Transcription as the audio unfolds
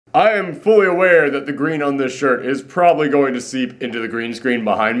I am fully aware that the green on this shirt is probably going to seep into the green screen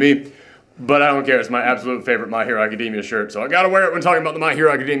behind me, but I don't care. It's my absolute favorite My Hero Academia shirt, so I gotta wear it when talking about the My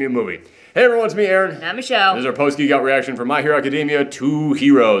Hero Academia movie. Hey everyone, it's me, Aaron. And I'm Michelle. This is our post-Geekout reaction for My Hero Academia 2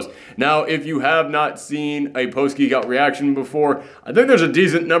 Heroes. Now, if you have not seen a post-Geekout reaction before, I think there's a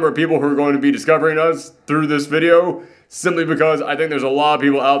decent number of people who are going to be discovering us through this video, simply because I think there's a lot of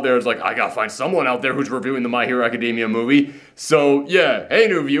people out there. It's like, I gotta find someone out there who's reviewing the My Hero Academia movie. So yeah, hey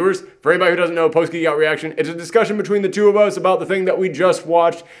new viewers. For anybody who doesn't know, post-Geekout reaction, it's a discussion between the two of us about the thing that we just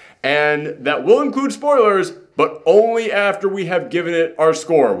watched, and that will include spoilers, but only after we have given it our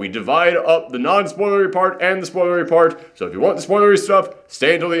score. We divide up the non-spoilery part and the spoilery part, so if you want the spoilery stuff,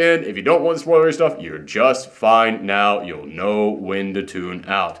 stay until the end. If you don't want the spoilery stuff, you're just fine now. You'll know when to tune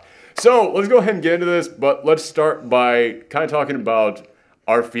out. So, let's go ahead and get into this, but let's start by kind of talking about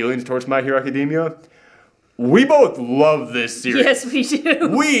our feelings towards My Hero Academia. We both love this series. Yes, we do.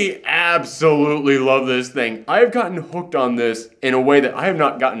 We absolutely love this thing. I have gotten hooked on this in a way that I have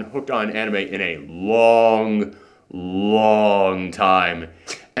not gotten hooked on anime in a long time.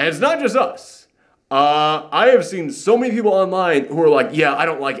 And it's not just us. I have seen so many people online who are like, yeah, I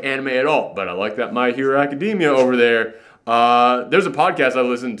don't like anime at all, but I like that My Hero Academia over there. There's a podcast I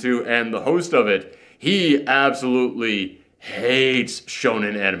listen to, and the host of it, he absolutely hates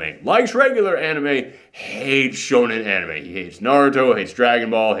shonen anime. Likes regular anime, hates shonen anime. He hates Naruto, hates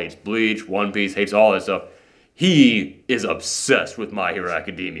Dragon Ball, hates Bleach, One Piece, hates all that stuff. He is obsessed with My Hero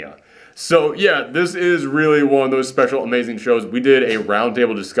Academia. So yeah, this is really one of those special, amazing shows. We did a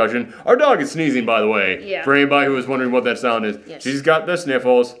roundtable discussion. Our dog is sneezing, by the way. Yeah. For anybody who was wondering what that sound is. Yes. She's got the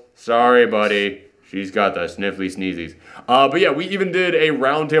sniffles. Sorry, buddy. She's got the sniffly sneezies. But yeah, we even did a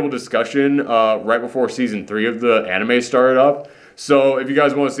roundtable discussion right before season 3 of the anime started up. So if you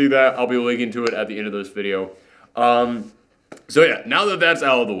guys want to see that, I'll be linking to it at the end of this video. So yeah, now that that's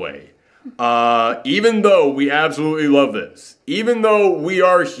out of the way, even though we absolutely love this, even though we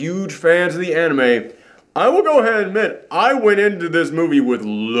are huge fans of the anime, I will go ahead and admit, I went into this movie with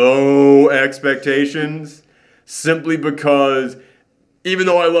low expectations, simply because even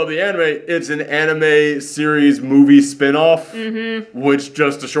though I love the anime, it's an anime series movie spin-off, which,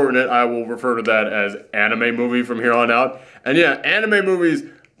 just to shorten it, I will refer to that as anime movie from here on out. And yeah, anime movies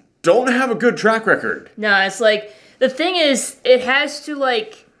don't have a good track record. No, it's like, the thing is, it has to,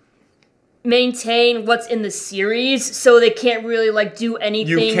 like, maintain what's in the series, so they can't really, like, do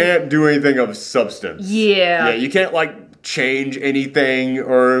anything. You can't do anything of substance. Yeah. Yeah, you can't, like, change anything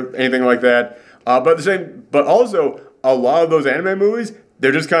or anything like that. But also, a lot of those anime movies,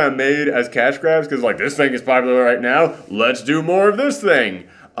 they're just kind of made as cash grabs because, like, this thing is popular right now. Let's do more of this thing.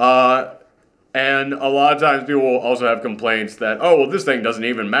 And a lot of times people will also have complaints that, oh, well, this thing doesn't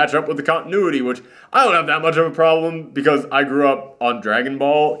even match up with the continuity, which I don't have that much of a problem because I grew up on Dragon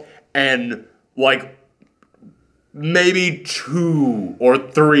Ball, and, like, maybe 2 or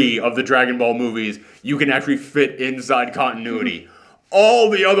 3 of the Dragon Ball movies you can actually fit inside continuity.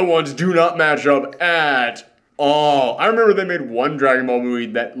 All the other ones do not match up at all. I remember they made one Dragon Ball movie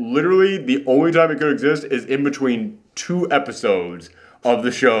that literally the only time it could exist is in between 2 episodes of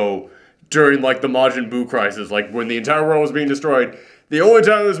the show during, like, the Majin Buu crisis, like when the entire world was being destroyed. The only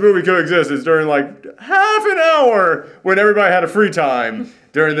time this movie could exist is during, like, half an hour when everybody had a free time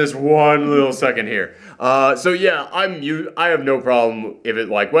during this one little second here. So yeah, I have no problem if it,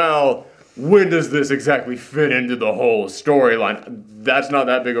 like, well, when does this exactly fit into the whole storyline? That's not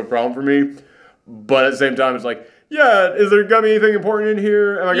that big of a problem for me. But at the same time, it's like, yeah, is there gonna be anything important in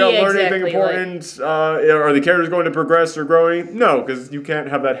here? Am I gonna learn anything important? Are the characters going to progress or growing? No, because you can't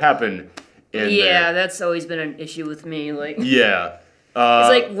have that happen in there. That's always been an issue with me. Like, yeah. It's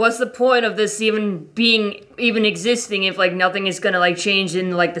like, what's the point of this even existing if, like, nothing is gonna, like, change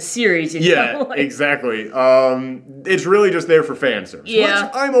in, like, the series? You know? Like, exactly. It's really just there for fan service, which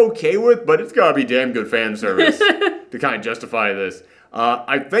I'm okay with, but it's gotta be damn good fan service to kind of justify this.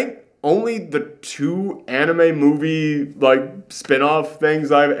 I think only the 2 anime movie, like, spin-off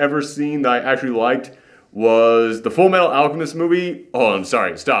things I've ever seen that I actually liked was the Full Metal Alchemist movie. Oh, I'm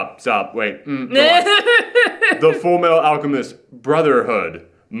sorry. Stop. Wait. The Full Metal Alchemist Brotherhood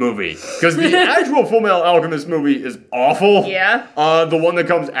movie. Because the actual Full Metal Alchemist movie is awful. Yeah. The one that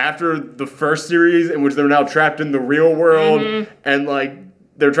comes after the first series, in which they're now trapped in the real world, and, like,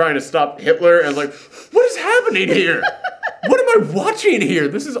 they're trying to stop Hitler, and, like, what is happening here? What am I watching here?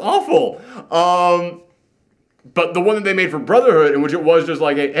 This is awful. But the one that they made for Brotherhood, in which it was just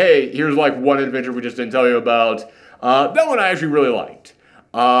like, hey, here's, like, one adventure we just didn't tell you about, that one I actually really liked.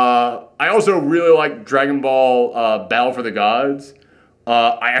 I also really like Dragon Ball Battle for the Gods,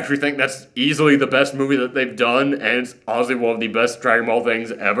 I actually think that's easily the best movie that they've done, and it's honestly one of the best Dragon Ball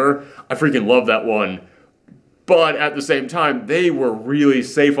things ever. I freaking love that one. But at the same time, they were really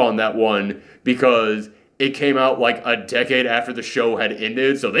safe on that one because it came out like a decade after the show had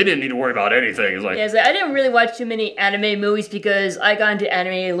ended, so they didn't need to worry about anything. It's like, yeah, so I didn't really watch too many anime movies because I got into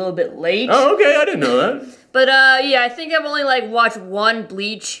anime a little bit late. oh, okay, I didn't know that. But yeah, I think I've only like watched one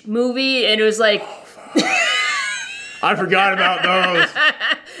Bleach movie, and it was like. I forgot about those.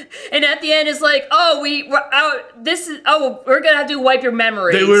 And at the end, it's like, we're gonna have to wipe your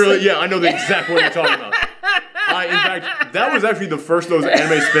memories. They literally, yeah, I know the exact one you're talking about. In fact, that was actually the first of those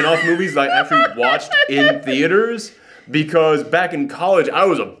anime spin-off movies that I actually watched in theaters because back in college, I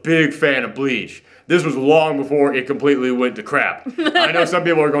was a big fan of Bleach. This was long before it completely went to crap. I know some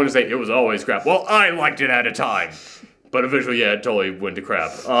people are going to say it was always crap. Well, I liked it at a time. But eventually, yeah, it totally went to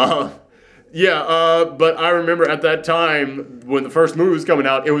crap. But I remember at that time, when the first movie was coming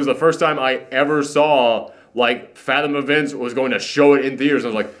out, it was the first time I ever saw, like, Fathom Events was going to show it in theaters. I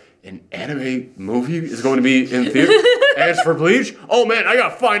was like, an anime movie is going to be in theaters? As for Bleach? Oh man, I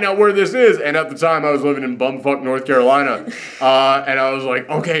gotta find out where this is. And at the time, I was living in bumfuck North Carolina. And I was like,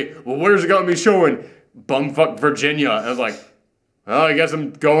 okay, well, where's it gonna be showing? Bumfuck Virginia. And I was like, well, I guess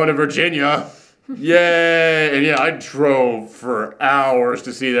I'm going to Virginia. Yay! And yeah, I drove for hours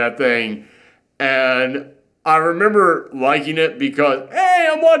to see that thing. And I remember liking it because, hey,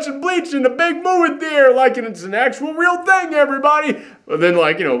 I'm watching Bleach in the big movie theater, like it's an actual real thing, everybody. But then,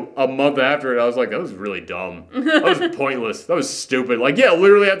 like, you know, a month after it, I was like, that was really dumb. That was pointless. That was stupid. Like, yeah,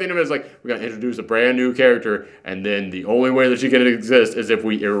 literally at the end of it, it's like, we're going to introduce a brand new character, and then the only way that she can exist is if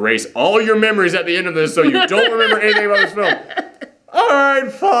we erase all your memories at the end of this so you don't remember anything about this film. All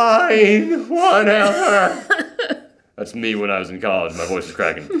right, fine, whatever. That's me when I was in college. My voice is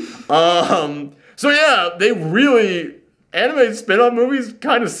cracking. So yeah, they really, anime spin-off movies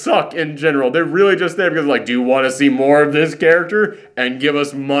kind of suck in general. They're really just there because like, do you want to see more of this character and give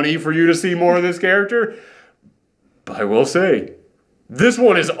us money for you to see more of this character? But I will say, this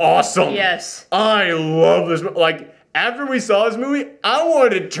one is awesome. Yes. I love this. Like, after we saw this movie, I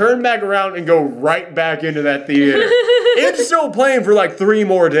wanted to turn back around and go right back into that theater. It's still playing for like 3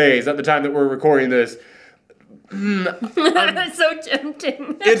 more days at the time that we're recording this. It's so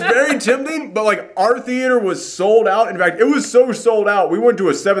tempting. It's very tempting, but like our theater was sold out. In fact, it was so sold out. We went to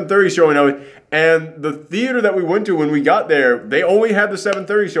a 7:30 showing, and the theater that we went to when we got there, they only had the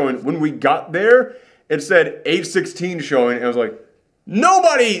 7:30 showing. When we got there, it said 8:16 showing, and I was like,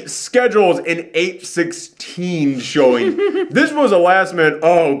 nobody schedules an 8:16 showing. This was a last minute.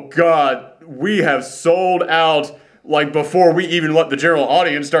 Oh God, we have sold out. Like, before we even let the general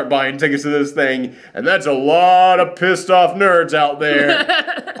audience start buying tickets to this thing. And that's a lot of pissed off nerds out there.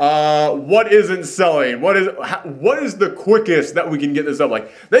 What isn't selling? What is the quickest that we can get this up?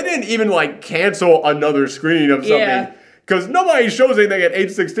 Like, they didn't even, like, cancel another screening of something. Because nobody shows anything at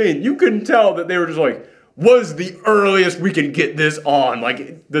 8:16. You couldn't tell that they were just like, what is the earliest we can get this on?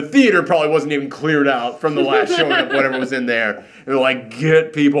 Like, the theater probably wasn't even cleared out from the last showing of whatever was in there. And they're like,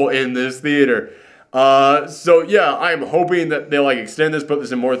 get people in this theater. So yeah, I'm hoping that they like extend this, put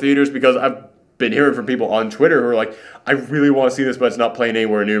this in more theaters, because I've been hearing from people on Twitter who are like, I really want to see this, but it's not playing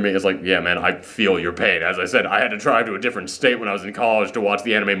anywhere near me. It's like, yeah, man, I feel your pain. As I said, I had to drive to a different state when I was in college to watch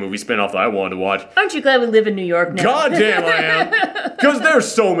the anime movie spinoff that I wanted to watch. Aren't you glad we live in New York now? God damn, I am. Because there's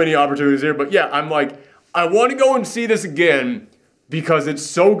so many opportunities here. But yeah, I'm like, I want to go and see this again because it's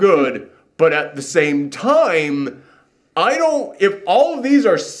so good, but at the same time, if all of these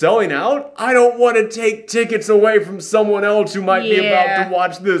are selling out, I don't want to take tickets away from someone else who might be about to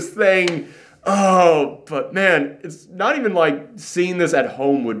watch this thing. Oh, but man, it's not even like seeing this at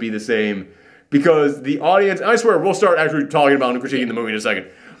home would be the same, because the audience, and I swear we'll start actually talking about and critiquing the movie in a second,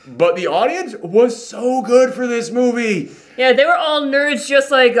 but the audience was so good for this movie. Yeah, they were all nerds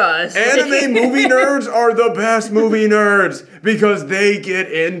just like us. Anime movie nerds are the best movie nerds because they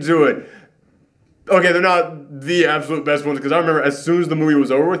get into it. Okay, they're not the absolute best ones, because I remember as soon as the movie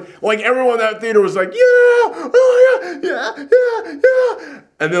was over with, like, everyone in that theater was like, yeah, oh yeah.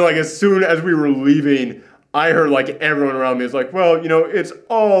 And then, like, as soon as we were leaving, I heard, like, everyone around me is like, well, you know, it's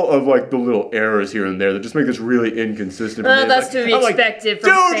all of, like, the little errors here and there that just make this really inconsistent. That's like, to be expected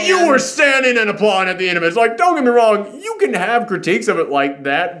from dude, fans. You were standing and applauding at the end of it. It's like, don't get me wrong, you can have critiques of it like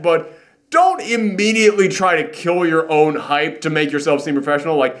that, but don't immediately try to kill your own hype to make yourself seem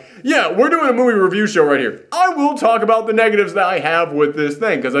professional. Like, yeah, we're doing a movie review show right here. I will talk about the negatives that I have with this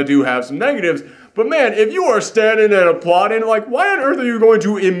thing, because I do have some negatives. But man, if you are standing and applauding, like, why on earth are you going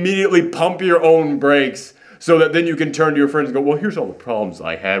to immediately pump your own brakes so that then you can turn to your friends and go, well, here's all the problems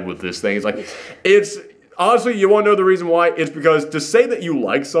I had with this thing. It's like, honestly, you want to know the reason why? It's because to say that you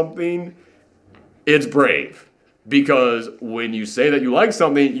like something, it's brave. Because when you say that you like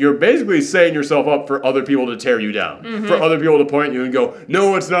something, you're basically setting yourself up for other people to tear you down. For other people to point at you and go,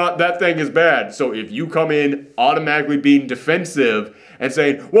 no, it's not, that thing is bad. So if you come in automatically being defensive and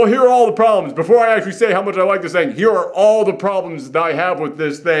saying, well, here are all the problems. Before I actually say how much I like this thing, here are all the problems that I have with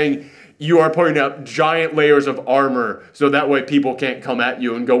this thing. You are putting up giant layers of armor so that way people can't come at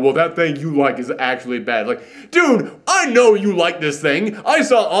you and go, well, that thing you like is actually bad. Like, dude, I know you like this thing. I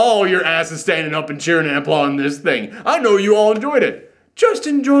saw all your asses standing up and cheering and applauding this thing. I know you all enjoyed it. Just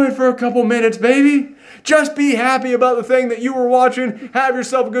enjoy it for a couple minutes, baby. Just be happy about the thing that you were watching. Have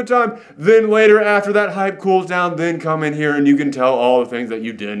yourself a good time. Then later, after that hype cools down, then come in here and you can tell all the things that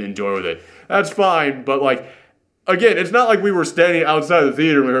you didn't enjoy with it. That's fine, but like, again, it's not like we were standing outside the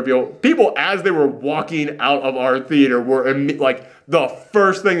theater and we heard people as they were walking out of our theater were like the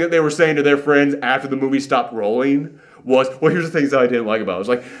first thing that they were saying to their friends after the movie stopped rolling was, well, here's the things that I didn't like about it. I was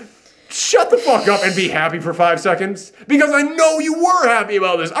like, shut the fuck up and be happy for 5 seconds because I know you were happy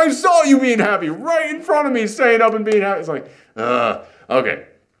about this. I saw you being happy right in front of me, staying up and being happy. It's like, okay.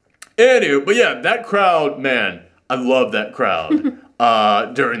 Anyway, but yeah, that crowd, man, I love that crowd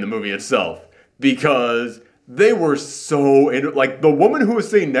during the movie itself because they were so like the woman who was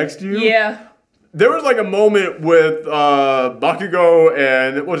sitting next to you. Yeah. There was like a moment with Bakugo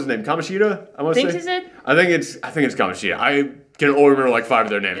and what's his name, Kamoshida. I want to say. Is it? I think it's Kamoshida. I can only remember like 5 of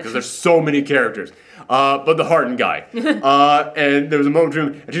their names because there's so many characters. But the Harden guy. And there was a moment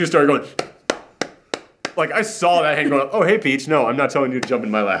between, and she just started going. Like I saw that hand going. Oh hey Peach, no, I'm not telling you to jump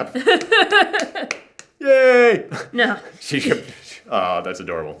in my lap. Yay! No. That's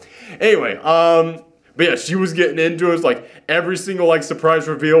adorable. Anyway, but yeah, she was getting into it. Like every single like surprise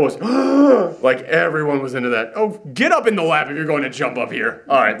reveal was like everyone was into that. Oh, get up in the lap if you're going to jump up here.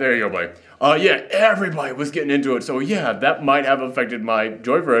 All right, there you go, buddy. Yeah, everybody was getting into it. So yeah, that might have affected my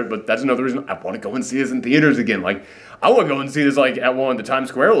joy for it, but that's another reason I want to go and see this in theaters again. Like I want to go and see this like at one of the Times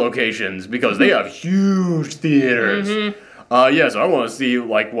Square locations because they have huge theaters. Yeah, so I want to see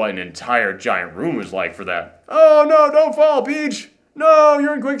like what an entire giant room is like for that. Oh no, don't fall, Peach. No,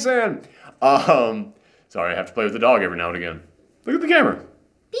 you're in quicksand. Sorry, I have to play with the dog every now and again. Look at the camera.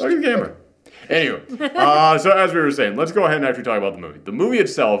 Look at the camera. Anyway, so as we were saying, let's go ahead and actually talk about the movie. The movie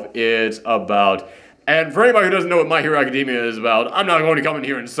itself is about, and for anybody who doesn't know what My Hero Academia is about, I'm not going to come in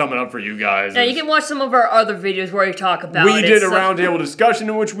here and sum it up for you guys. Yeah, you can watch some of our other videos where we talk about it. We did a roundtable discussion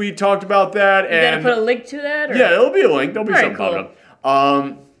in which we talked about that. You and gonna put a link to that? Or? Yeah, it'll be a link. There'll be something popping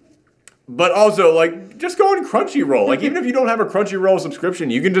up. But also, like, just go on Crunchyroll. Like, even if you don't have a Crunchyroll subscription,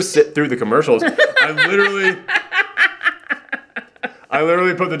 you can just sit through the commercials. I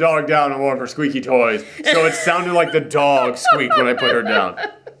literally put the dog down on one of her squeaky toys, so it sounded like the dog squeaked when I put her down.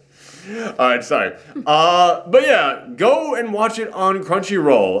 Alright, sorry. But yeah, go and watch it on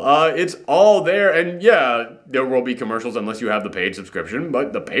Crunchyroll. It's all there, and yeah, there will be commercials unless you have the paid subscription,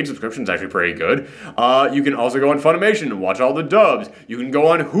 but the paid subscription is actually pretty good. You can also go on Funimation and watch all the dubs. You can go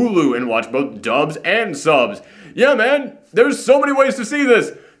on Hulu and watch both dubs and subs. Yeah, man, there's so many ways to see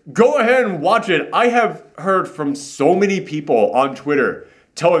this. Go ahead and watch it. I have heard from so many people on Twitter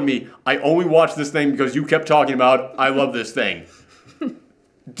telling me, I only watched this thing because you kept talking about, I love this thing.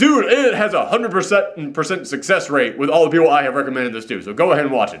 Dude, it has a 100% success rate with all the people I have recommended this to, so go ahead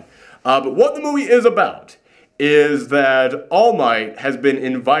and watch it. But what the movie is about is that All Might has been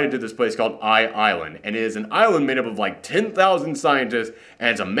invited to this place called Island, and it is an island made up of like 10,000 scientists, and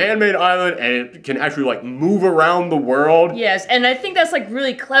it's a man-made island, and it can actually like move around the world. Yes, and I think that's like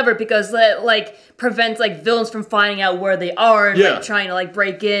really clever because that like prevents like villains from finding out where they are and like trying to like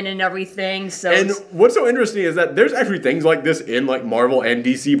break in and everything. So and what's so interesting is that there's actually things like this in like Marvel and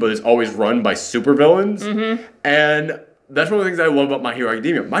DC, but it's always run by supervillains. And that's one of the things I love about My Hero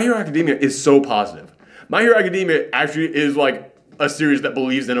Academia. My Hero Academia is so positive. My Hero Academia actually is like a series that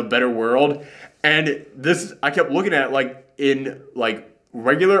believes in a better world. And this, I kept looking at it like in like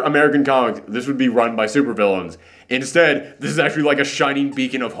regular American comics, this would be run by supervillains. Instead, this is actually like a shining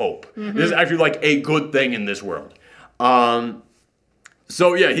beacon of hope. This is actually like a good thing in this world.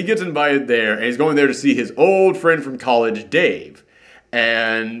 So yeah, he gets invited there and he's going there to see his old friend from college, Dave.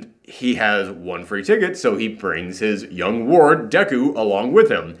 And he has one free ticket, so he brings his young ward, Deku, along with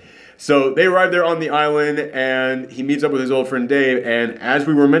him. So they arrive there on the island, and he meets up with his old friend Dave, and as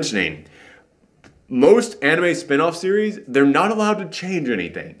we were mentioning, most anime spin-off series, they're not allowed to change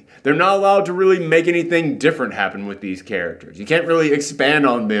anything. They're not allowed to really make anything different happen with these characters. You can't really expand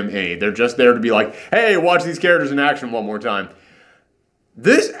on them any. They're just there to be like, hey, watch these characters in action one more time.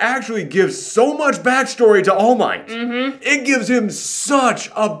 This actually gives so much backstory to All Might. It gives him such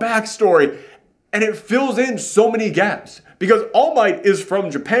a backstory. and it fills in so many gaps. Because All Might is from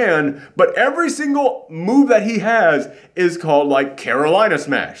Japan, but every single move that he has is called like Carolina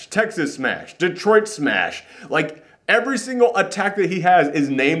Smash, Texas Smash, Detroit Smash. Like every single attack that he has is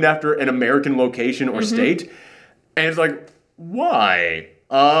named after an American location or state. And it's like, why?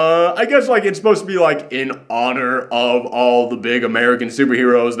 I guess like it's supposed to be like in honor of all the big American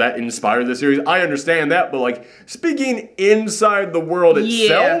superheroes that inspired the series. I understand that, but like speaking inside the world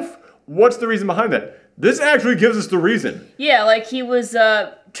itself, what's the reason behind that? This actually gives us the reason. Yeah, like he was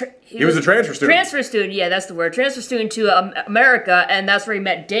he was a transfer student. Transfer student, yeah, that's the word. Transfer student to America, and that's where he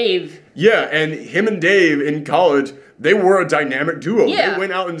met Dave. Yeah, and him and Dave in college, they were a dynamic duo. Yeah. They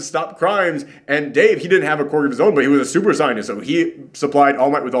went out and stopped crimes, and Dave, he didn't have a quirk of his own, but he was a super scientist, so he supplied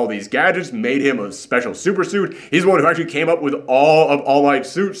All Might with all these gadgets, made him a special super suit. He's the one who actually came up with all of All Might's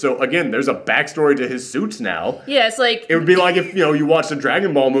suits, so again, there's a backstory to his suits now. Yeah, it's like... It would be like if, you know, you watched a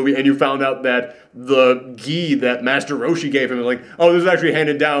Dragon Ball movie and you found out that the gi that Master Roshi gave him was like, oh, this is actually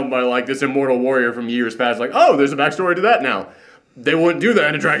handed down by like this immortal warrior from years past. Like, oh, there's a backstory to that now. They wouldn't do that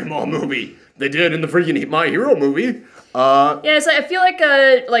in a Dragon Ball movie. They did in the freaking My Hero movie. Yeah, it's like, I feel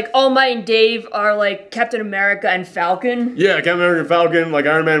like All Might and Dave are like Captain America and Falcon. Yeah, Captain America and Falcon, like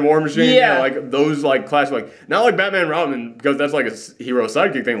Iron Man, War Machine. Yeah, like those like classic, like not like Batman and Robin because that's like a hero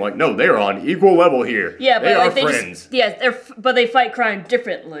sidekick thing. Like no, they are on equal level here. Yeah, but they like, are friends. but they fight crime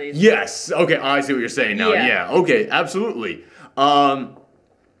differently. Yes. Okay, I see what you're saying now. Yeah. Okay. Absolutely.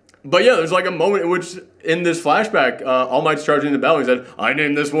 But yeah, there's like a moment in which, in this flashback, All Might's charging the battle. He said, I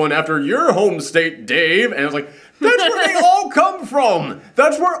named this one after your home state, Dave. And I was like, that's where they all come from.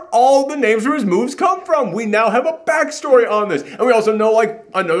 That's where all the names for his moves come from. We now have a backstory on this. And we also know, like,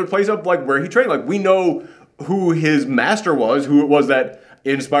 another place of, like, where he trained. Like, we know who his master was, who it was that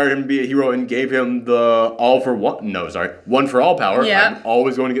inspired him to be a hero and gave him the one for all power. Yeah. I'm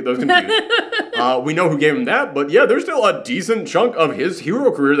always going to get those confused. We know who gave him that, but yeah, there's still a decent chunk of his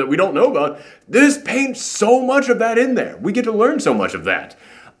hero career that we don't know about. This paints so much of that in there. We get to learn so much of that.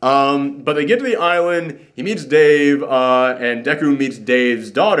 But they get to the island, he meets Dave, and Deku meets Dave's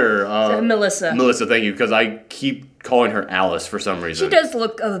daughter. Melissa. Melissa, thank you, because I keep calling her Alice for some reason. She does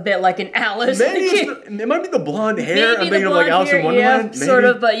look a bit like an Alice. Maybe it might be the blonde hair. Maybe I'm thinking of like Alice in Wonderland. Yeah, sort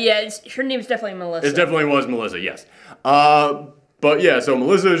of, but yeah, her name's definitely Melissa. It definitely was Melissa, yes. But yeah, so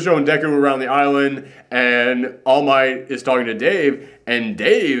Melissa is showing Deku around the island, and All Might is talking to Dave, and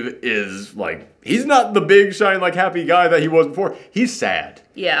Dave is like, he's not the big, shiny, like happy guy that he was before. He's sad.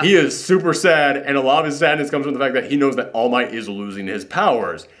 Yeah. He is super sad, and a lot of his sadness comes from the fact that he knows that All Might is losing his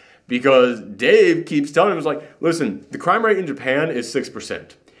powers. Because Dave keeps telling him, it's like, listen, the crime rate in Japan is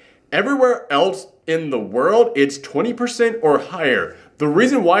 6%. Everywhere else in the world, it's 20% or higher. The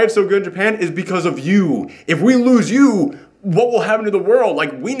reason why it's so good in Japan is because of you. If we lose you, what will happen to the world?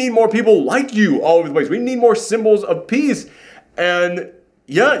 Like, we need more people like you all over the place. We need more symbols of peace. And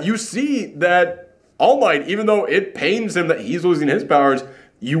yeah, you see that All Might, even though it pains him that he's losing his powers,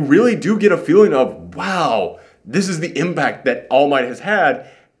 you really do get a feeling of, wow, this is the impact that All Might has had.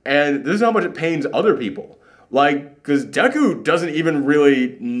 And this is how much it pains other people. Like, because Deku doesn't even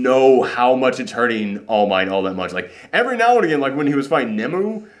really know how much it's hurting All Might all that much. Like, every now and again, like when he was fighting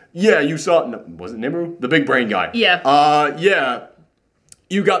Nemu, yeah, you saw, no, was it Nemu? The big brain guy. Yeah. Yeah.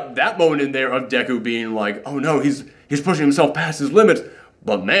 You got that moment in there of Deku being like, oh no, he's pushing himself past his limits.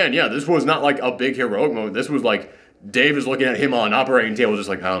 But man, yeah, this was not like a big heroic moment. This was like, Dave is looking at him on an operating table just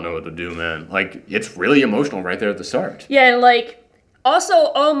like, I don't know what to do, man. Like, it's really emotional right there at the start. Yeah, and like, also,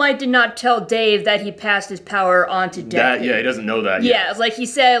 All Might did not tell Dave that he passed his power on to Deku. Yeah, he doesn't know that yet. Yeah, it's like he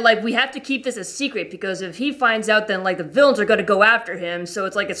said, like, we have to keep this a secret because if he finds out, then, like, the villains are going to go after him, so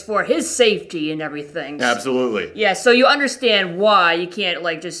it's like it's for his safety and everything. Absolutely. Yeah, so you understand why you can't,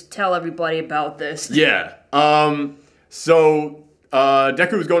 like, just tell everybody about this. Yeah. So,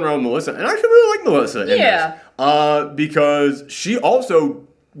 Deku was going around with Melissa, and I actually really like Melissa in this. Because she also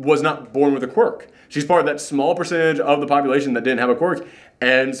was not born with a quirk. She's part of that small percentage of the population that didn't have a quirk.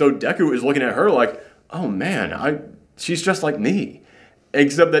 And so Deku is looking at her like, oh man, she's just like me.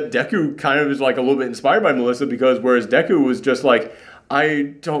 Except that Deku kind of is like a little bit inspired by Melissa because whereas Deku was just like,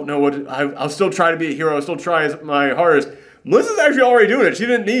 I don't know I'll still try to be a hero, I'll still try my hardest. Melissa's actually already doing it. She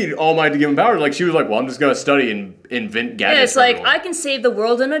didn't need All Might to give him powers. Like, she was like, well, I'm just going to study and invent gadgets. Yeah, it's like, I can save the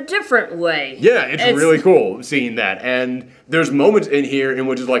world in a different way. Yeah, it's really cool seeing that. And there's moments in here in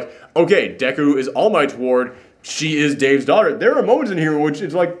which it's like, okay, Deku is All Might's ward. She is Dave's daughter. There are moments in here in which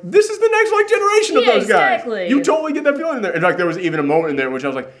it's like, this is the next, like, generation of those guys. You totally get that feeling in there. In fact, there was even a moment in there in which I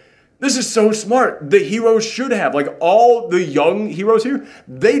was like, this is so smart. The heroes should have, like all the young heroes here,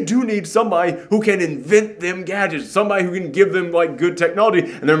 they do need somebody who can invent them gadgets, somebody who can give them like good technology.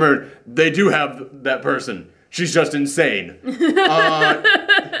 And then remember, they do have that person. She's just insane.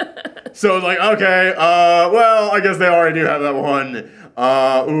 So it's like, okay, well, I guess they already do have that one.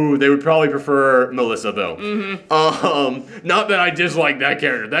 They would probably prefer Melissa though. Not that I dislike that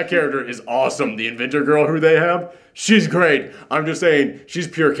character. That character is awesome. The inventor girl who they have, she's great. I'm just saying, she's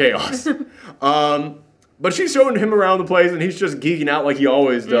pure chaos. But she's showing him around the place and he's just geeking out like he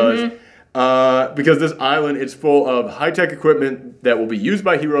always does. Because this island is full of high-tech equipment that will be used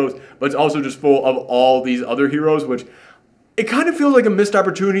by heroes, but it's also just full of all these other heroes, which it kind of feels like a missed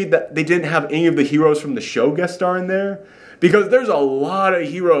opportunity that they didn't have any of the heroes from the show guest star in there. Because there's a lot of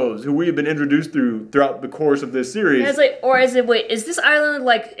heroes who we've been introduced throughout the course of this series. And it's like, or is it, wait, is this island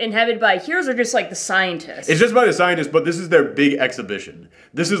like inhabited by heroes or just like the scientists? It's just by the scientists, but this is their big exhibition.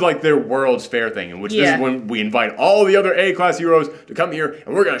 This is like their World's Fair thing, in which this is when we invite all the other A-class heroes to come here,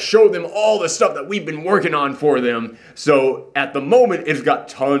 and we're going to show them all the stuff that we've been working on for them. So at the moment, it's got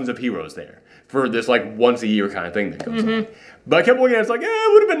tons of heroes there for this like once-a-year kind of thing that goes on. But I kept looking at it, it's like,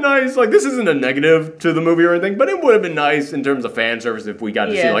 it would have been nice. Like, this isn't a negative to the movie or anything, but it would have been nice in terms of fan service if we got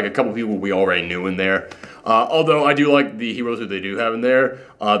to see, like, a couple people we already knew in there. Although I do like the heroes that they do have in there.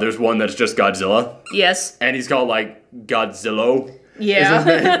 There's one that's just Godzilla. Yes. And he's called, like, Godzilla. Yeah. Is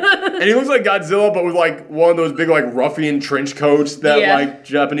his name. And he looks like Godzilla, but with, like, one of those big, like, ruffian trench coats that, like,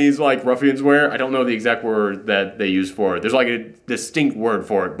 Japanese, like, ruffians wear. I don't know the exact word that they use for it. There's, like, a distinct word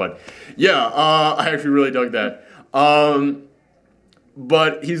for it. But, yeah, I actually really dug that.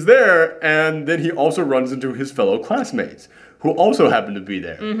 But he's there, and then he also runs into his fellow classmates, who also happen to be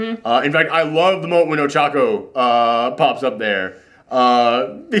there. In fact, I love the moment when Ochako pops up there,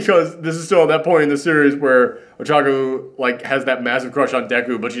 because this is still at that point in the series where Ochako like has that massive crush on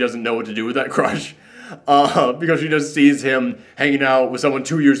Deku, but she doesn't know what to do with that crush. Because she just sees him hanging out with someone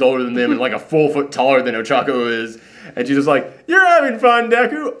 2 years older than them and like a full foot taller than Ochako is. And she's just like, "You're having fun,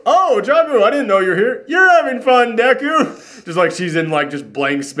 Deku? Oh, Ochako, I didn't know you're here. You're having fun, Deku." Just like she's in like just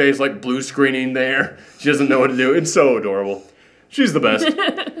blank space, like blue screening there. She doesn't know what to do. It's so adorable. She's the best.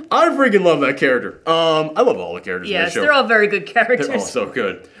 I freaking love that character. I love all the characters in this show. Yes, they're all very good characters. They're all so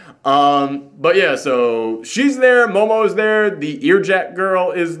good. But yeah, so she's there, Momo's there, the Earjack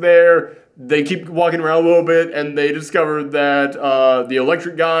girl is there. They keep walking around a little bit, and they discover that the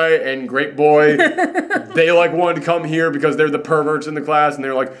electric guy and Great Boy, they like wanted to come here because they're the perverts in the class, and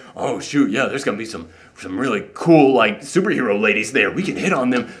they're like, "Oh shoot, yeah, there's gonna be some really cool like superhero ladies there. We can hit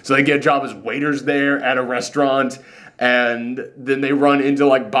on them." So they get a job as waiters there at a restaurant. And then they run into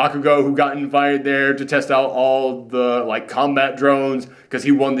like Bakugo, who got invited there to test out all the like combat drones because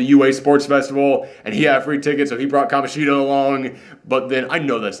he won the UA Sports Festival and he had free tickets, so he brought Kamoshida along. But then I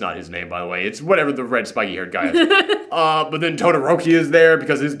know that's not his name, by the way. It's whatever the red spiky haired guy is. But then Todoroki is there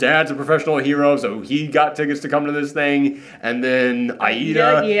because his dad's a professional hero, so he got tickets to come to this thing. And then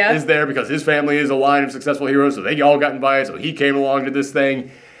Aida is there because his family is a line of successful heroes, so they all got invited, so he came along to this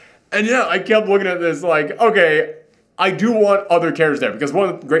thing. And yeah, I kept looking at this like, okay, I do want other characters there, because one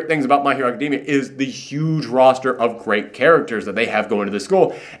of the great things about My Hero Academia is the huge roster of great characters that they have going to this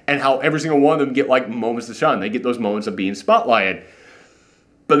school, and how every single one of them get like moments to shine. They get those moments of being spotlighted.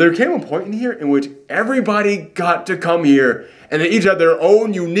 But there came a point in here in which everybody got to come here, and they each had their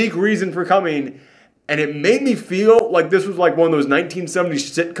own unique reason for coming. And it made me feel like this was like one of those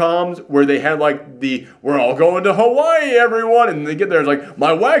 1970s sitcoms where they had like "we're all going to Hawaii, everyone," and they get there, it's like,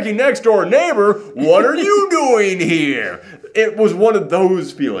 "My wacky next door neighbor, what are you doing here?" It was one of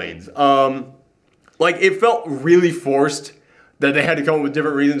those feelings. Like it felt really forced that they had to come up with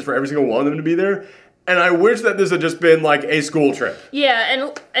different reasons for every single one of them to be there. And I wish that this had just been like a school trip. Yeah,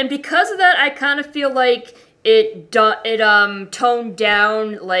 and because of that, I kind of feel like it toned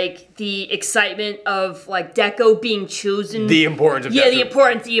down like the excitement of like Deku being chosen. The importance of Deku. Yeah, the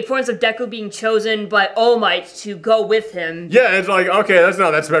importance of Deku being chosen by All Might to go with him. Yeah, it's like, okay, that's not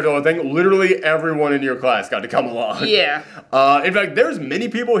that special a thing. Literally everyone in your class got to come along. Yeah. In fact, there's many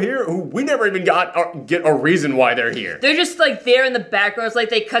people here who we never even get a reason why they're here. They're just like there in the background. It's like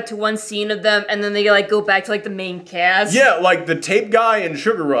they cut to one scene of them and then they like go back to like the main cast. Yeah, like the tape guy in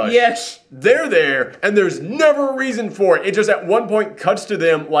Sugar Rush. Yes. They're there, and there's never a reason for it. It just at one point cuts to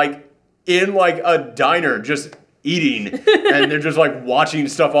them like in like a diner just eating, and they're just like watching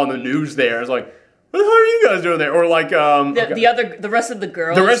stuff on the news there. It's like, what the hell are you guys doing there? Or like the rest of the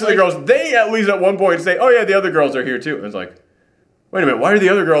girls. The rest of the girls, they at least at one point say, "Oh yeah, the other girls are here too." And it's like, wait a minute, why are the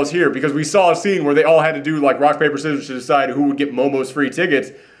other girls here? Because we saw a scene where they all had to do like rock, paper, scissors to decide who would get Momo's free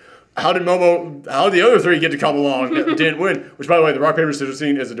tickets. how did the other three get to come along that didn't win? Which, by the way, the rock, paper, scissors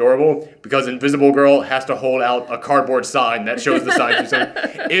scene is adorable because Invisible Girl has to hold out a cardboard sign that shows the sign she's saying.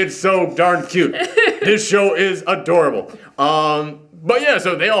 It's so darn cute. This show is adorable. But yeah,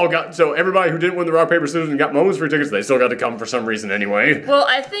 so everybody who didn't win the rock, paper, scissors and got Momo's free tickets, they still got to come for some reason anyway. Well,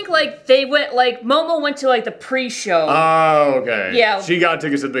 I think, like, they went, like, Momo went to, like, the pre-show. Oh, okay. Yeah. She got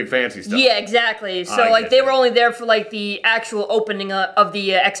tickets to the big fancy stuff. Yeah, exactly. So, like, they were only there for, like, the actual opening of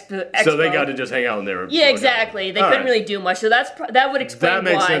the expo. So they got to just hang out in there. Yeah, exactly. They couldn't really do much, so that would explain why. That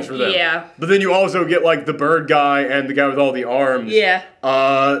makes sense for them. Yeah. But then you also get, like, the bird guy and the guy with all the arms. Yeah.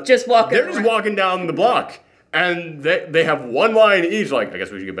 Just walking down the block. And they have one line each, like, I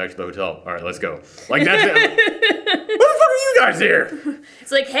guess we should get back to the hotel. All right, let's go. Like, that's it. What the fuck are you guys here?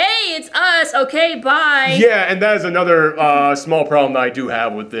 It's like, hey, it's us. Okay, bye. Yeah, and that is another small problem that I do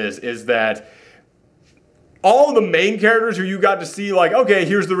have with this, is that all the main characters who you got to see, like, okay,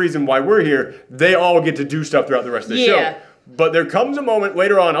 here's the reason why we're here, they all get to do stuff throughout the rest of the show. But there comes a moment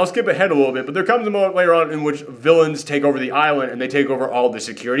later on, I'll skip ahead a little bit, but there comes a moment later on in which villains take over the island and they take over all the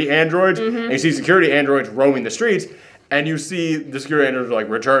security androids. And you see security androids roaming the streets, and you see the security androids like,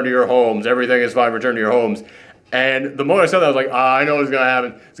 return to your homes, everything is fine, return to your homes. And the moment I saw that, I was like, I know what's going to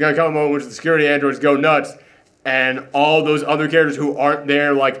happen. It's going to come a moment in which the security androids go nuts, and all those other characters who aren't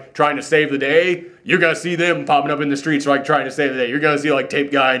there, like, trying to save the day, you're going to see them popping up in the streets, like, trying to save the day. You're going to see, like,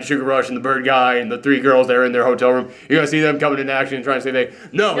 Tape Guy and Sugar Rush and the Bird Guy and the three girls there in their hotel room. You're going to see them coming into action and trying to save the day.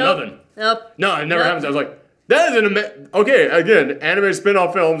 No, nothing. No, it never happens. I was like, that is okay, again, animated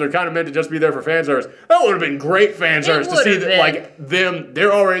spin-off films are kind of meant to just be there for fan service. That would have been great fan service to see that, like,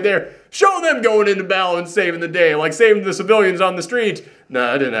 they're already there. Show them going into battle and saving the day, like saving the civilians on the streets. No,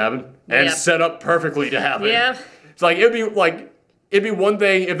 that didn't happen. And set up perfectly to happen. Yeah. It's like, it'd be one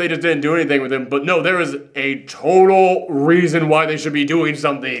thing if they just didn't do anything with him, but no, there is a total reason why they should be doing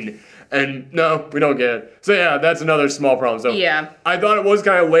something. And no, we don't get it. So yeah, that's another small problem. So yeah, I thought it was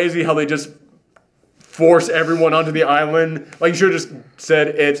kind of lazy how they just force everyone onto the island. Like, you should have just said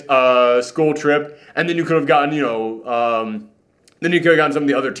it's a school trip, and then you could have gotten, then you could have gotten some of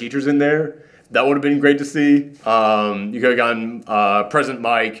the other teachers in there. That would have been great to see. You could have gotten President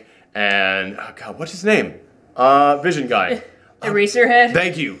Mike and, oh God, what's his name? Vision guy. Eraserhead.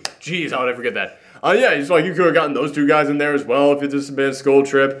 Thank you. Jeez, how would I forget that? Yeah, it's like you could have gotten those two guys in there as well if it just had been a school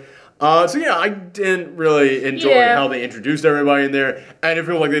trip. So yeah, I didn't really enjoy how they introduced everybody in there, and I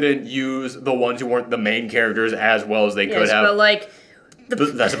feel like they didn't use the ones who weren't the main characters as well as they could have. But like,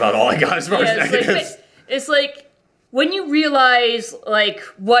 but that's about all I got as far as negatives. It's like when you realize like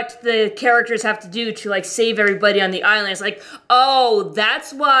what the characters have to do to like save everybody on the island, it's like, oh,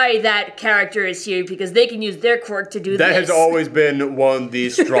 that's why that character is here, because they can use their quirk to do that. This. That has always been one of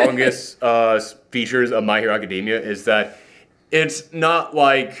the strongest features of My Hero Academia, is that it's not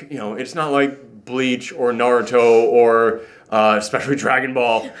like, it's not like Bleach or Naruto or especially Dragon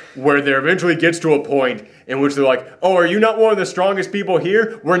Ball, where there eventually gets to a point in which they're like, oh, are you not one of the strongest people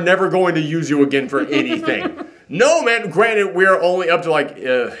here? We're never going to use you again for anything. No, man, granted, we're only up to like,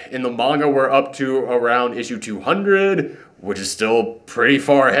 in the manga, we're up to around issue 200, which is still pretty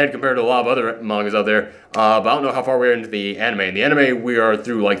far ahead compared to a lot of other mangas out there. But I don't know how far we're into the anime. In the anime, we are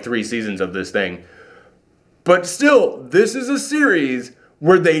through like 3 seasons of this thing. But still, this is a series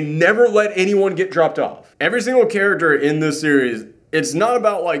where they never let anyone get dropped off. Every single character in this series, it's not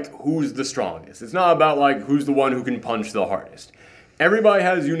about like who's the strongest. It's not about like who's the one who can punch the hardest. Everybody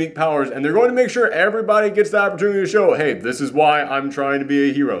has unique powers, and they're going to make sure everybody gets the opportunity to show, hey, this is why I'm trying to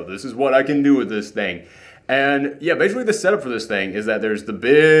be a hero. This is what I can do with this thing. And yeah, basically the setup for this thing is that there's the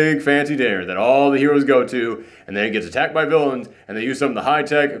big fancy dinner that all the heroes go to, and then it gets attacked by villains, and they use some of the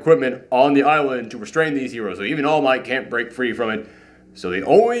high-tech equipment on the island to restrain these heroes. So even All Might can't break free from it. So the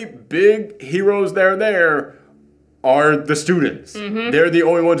only big heroes there are the students. They're the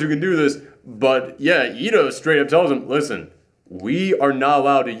only ones who can do this. But yeah, Ida straight up tells them, listen, we are not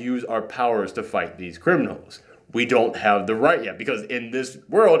allowed to use our powers to fight these criminals. We don't have the right yet, because in this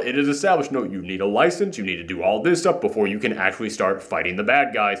world, it is established, no, you need a license, you need to do all this stuff before you can actually start fighting the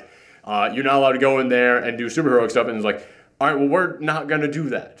bad guys. You're not allowed to go in there and do superhero stuff, and it's like, all right, well, we're not going to do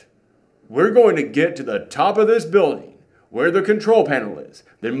that. We're going to get to the top of this building, where the control panel is.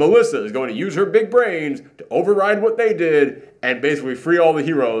 Then Melissa is going to use her big brains to override what they did and basically free all the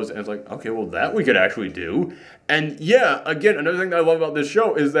heroes. And it's like, okay, well, that we could actually do. And yeah, again, another thing that I love about this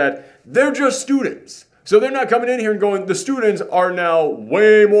show is that they're just students. So they're not coming in here and going, the students are now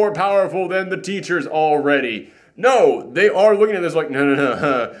way more powerful than the teachers already. No, they are looking at this like,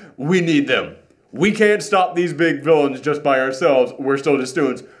 no, we need them. We can't stop these big villains just by ourselves. We're still just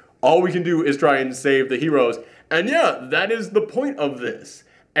students. All we can do is try and save the heroes. And yeah, that is the point of this.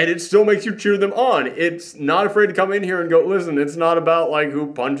 and it still makes you cheer them on. It's not afraid to come in here and go, listen, it's not about like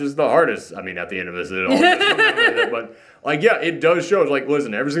who punches the hardest. I mean, at the end of this, it all does come down to that, but like, yeah, it does show. It's like,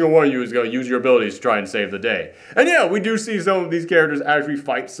 listen, every single one of you is going to use your abilities to try and save the day. And yeah, we do see some of these characters actually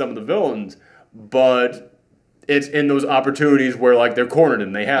fight some of the villains, but it's in those opportunities where like they're cornered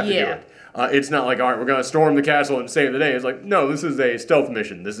and they have to do it. It's not like, all right, we're going to storm the castle and save the day. It's like, no, this is a stealth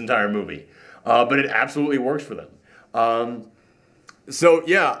mission, this entire movie. But it absolutely works for them. So,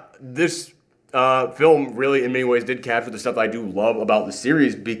 yeah, this film really, in many ways, did capture the stuff I do love about the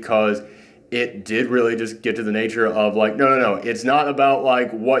series because it did really just get to the nature of, like, no. It's not about,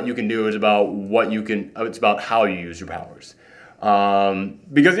 like, what you can do. It's about it's about how you use your powers.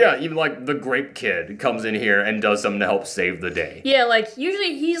 Because yeah, even like the grape kid comes in here and does something to help save the day. Yeah, like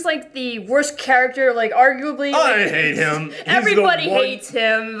usually he's like the worst character, like arguably. I hate him. Everybody hates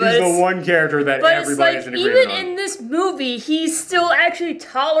him. But he's the one character that everybody's in agreement on. Even in this movie, he's still actually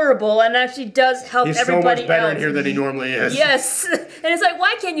tolerable and actually does help everybody else. He's so much better in here than he normally is. Yes, and it's like,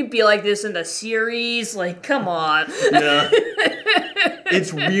 why can't you be like this in the series? Like, come on. Yeah.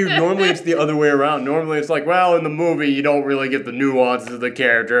 It's weird. Normally it's the other way around. Normally it's like, well, in the movie you don't really get the nuances of the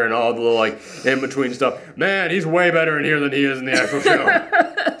character and all the little like in-between stuff. Man, he's way better in here than he is in the actual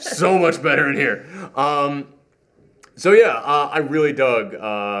show. So much better in here. So yeah, I really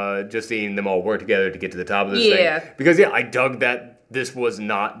dug just seeing them all work together to get to the top of this thing. Because yeah, I dug that this was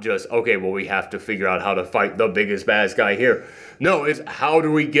not just, okay, well, we have to figure out how to fight the biggest, baddest guy here. No, it's how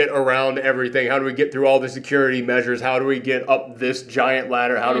do we get around everything? How do we get through all the security measures? How do we get up this giant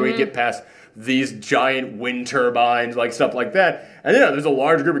ladder? How do we get past these giant wind turbines, like stuff like that? And yeah, there's a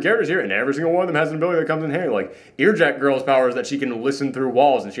large group of characters here, and every single one of them has an ability that comes in handy. Like, Earjack Girl's power is that she can listen through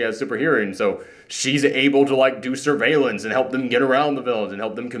walls, and she has super hearing, so she's able to, like, do surveillance and help them get around the villains and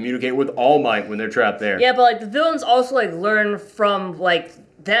help them communicate with All Might when they're trapped there. Yeah, but, like, the villains also, like, learn from, like,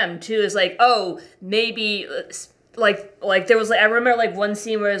 them, too. It's like, oh, maybe... Like there was like I remember like one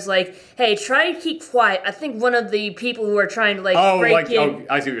scene where it's like, hey, try to keep quiet. I think one of the people who are trying to break in. Oh,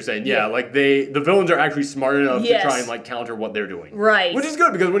 I see what you're saying. Yeah, like the villains are actually smart enough to try and like counter what they're doing. Right. Which is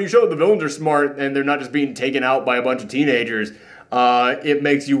good because when you show that the villains are smart and they're not just being taken out by a bunch of teenagers, it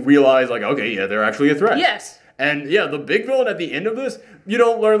makes you realize like, okay, yeah, they're actually a threat. Yes. And yeah, the big villain at the end of this, you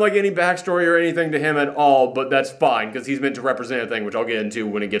don't learn like any backstory or anything to him at all, but that's fine because he's meant to represent a thing, which I'll get into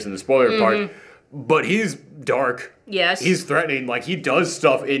when it gets in the spoiler part. But he's dark. Yes. He's threatening. Like, he does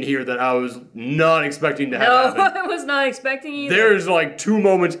stuff in here that I was not expecting to have happen. I was not expecting either. There's, like, 2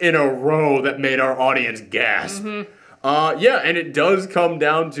 moments in a row that made our audience gasp. Yeah, and it does come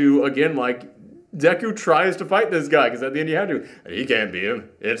down to, again, like, Deku tries to fight this guy, because at the end you have to. And he can't beat him.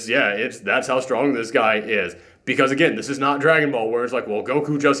 That's how strong this guy is. Because, again, this is not Dragon Ball, where it's like, well,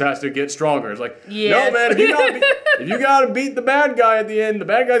 Goku just has to get stronger. It's like, no, man, if you gotta beat the bad guy at the end, the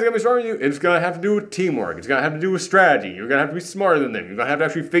bad guy's gonna be stronger than you. It's gonna have to do with teamwork. It's gonna have to do with strategy. You're gonna have to be smarter than them. You're gonna have to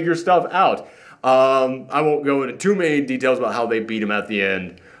actually figure stuff out. I won't go into too many details about how they beat him at the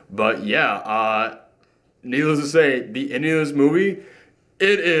end. But, yeah, needless to say, the ending of this movie,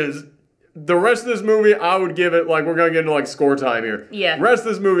 it is... The rest of this movie, I would give it, like, we're going to get into, like, score time here. Yeah. The rest of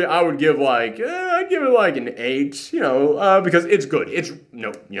this movie, I would give, like, I'd give it, like, an 8, you know, because it's good.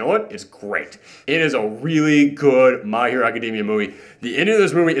 You know what? It's great. It is a really good My Hero Academia movie. The ending of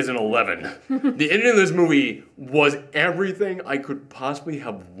this movie is an 11. The ending of this movie was everything I could possibly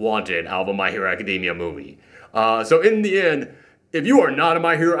have wanted out of a My Hero Academia movie. So in the end... If you are not a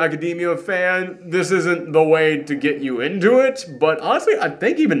My Hero Academia fan, this isn't the way to get you into it, but honestly, I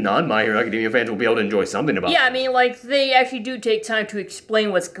think even non-My Hero Academia fans will be able to enjoy something about it. Yeah, I mean, like, they actually do take time to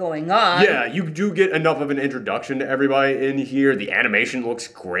explain what's going on. Yeah, you do get enough of an introduction to everybody in here. The animation looks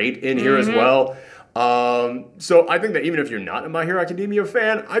great in here as well. So I think that even if you're not a My Hero Academia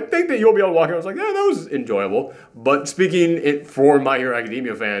fan, I think that you'll be able to walk out and like, yeah, that was enjoyable. But speaking it for My Hero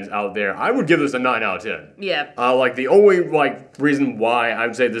Academia fans out there, I would give this a 9 out of 10. Yeah. Like the only like reason why I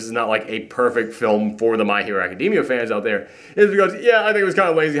would say this is not like a perfect film for the My Hero Academia fans out there is because, yeah, I think it was kind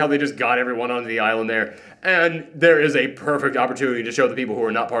of lazy how they just got everyone onto the island there. And there is a perfect opportunity to show the people who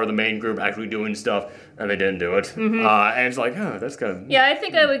are not part of the main group actually doing stuff, and they didn't do it. And it's like, oh, that's kind of... Yeah, I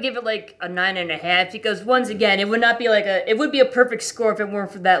think I would give it like a 9.5 because once again, it would not be like it would be a perfect score if it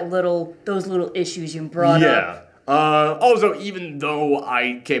weren't for those little issues you brought up. Also, even though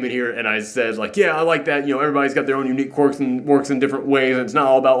I came in here and I said, like, yeah, I like that, you know, everybody's got their own unique quirks and works in different ways, and it's not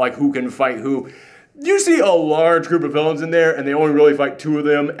all about, like, who can fight who. You see a large group of villains in there, and they only really fight 2 of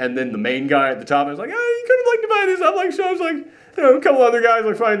them, and then the main guy at the top is like, you could have, like, divided this up, like, shows, like, you know, a couple other guys,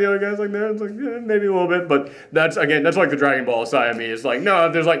 like, fighting the other guys, like, that. It's like, yeah, maybe a little bit, but that's, again, that's like the Dragon Ball side of me. It's like, no,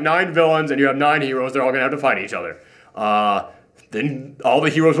 if there's, like, 9 villains and you have 9 heroes, they're all gonna have to fight each other. then all the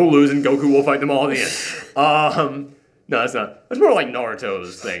heroes will lose and Goku will fight them all in the end. No, that's not. That's more like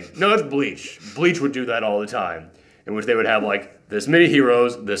Naruto's thing. No, that's Bleach. Bleach would do that all the time, in which they would have like this many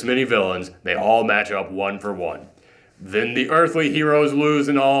heroes, this many villains. They all match up 1 for 1. Then the earthly heroes lose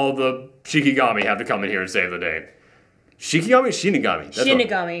and all the Shikigami have to come in here and save the day. Shikigami? Shinigami.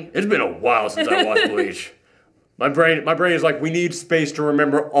 Shinigami. It's been a while since I watched Bleach. My brain is like, we need space to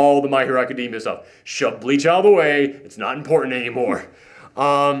remember all the My Hero Academia stuff. Shove Bleach out of the way. It's not important anymore.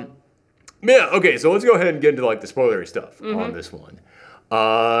 Yeah, okay, so let's go ahead and get into like the spoilery stuff on this one.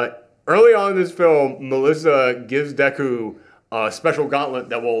 Early on in this film, Melissa gives Deku a special gauntlet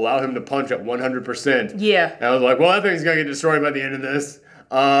that will allow him to punch at 100%. Yeah. And I was like, well, that thing's gonna get destroyed by the end of this.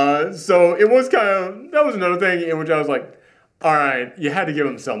 So it was that was another thing in which I was like, all right, you had to give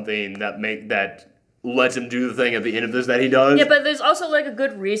him something that lets him do the thing at the end of this that he does. Yeah, but there's also like a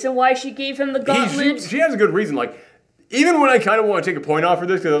good reason why she gave him the gauntlet. She has a good reason, like, even when I kind of want to take a point off for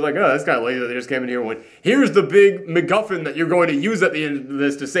this, because I was like, oh, that's kind of lazy that they just came in here and went, here's the big MacGuffin that you're going to use at the end of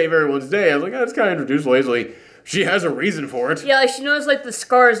this to save everyone's day. I was like, oh, that's kind of introduced lazily. She has a reason for it. Yeah, like she knows like the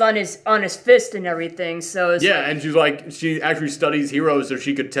scars on his fist and everything, so it's yeah, and she's like, she actually studies heroes so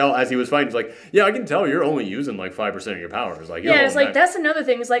she could tell as he was fighting. She's like, yeah, I can tell you're only using like 5% of your powers. Like, yeah, it's like that's another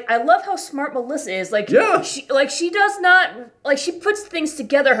thing. It's like I love how smart Melissa is. Like, yeah, she does not like she puts things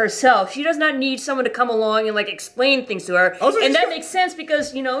together herself. She does not need someone to come along and like explain things to her. Also, and that makes sense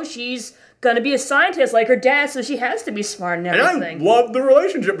because she's gonna be a scientist like her dad, so she has to be smart and everything. And I love the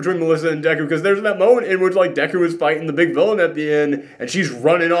relationship between Melissa and Deku, because there's that moment in which like Deku is fighting the big villain at the end, and she's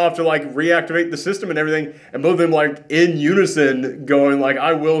running off to like reactivate the system and everything, and both of them like in unison going like,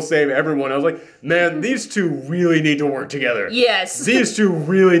 I will save everyone. I was like, man, these two really need to work together. Yes. These two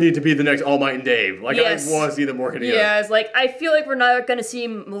really need to be the next All Might and Dave. Like, yes. I want to see them working together. Yeah, it's like, I feel like we're not gonna see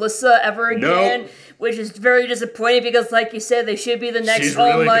Melissa ever again, which is very disappointing because like you said, they should be the next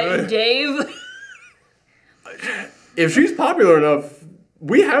All Might and Dave. If she's popular enough,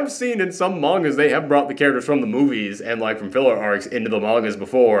 we have seen in some mangas they have brought the characters from the movies and like from filler arcs into the mangas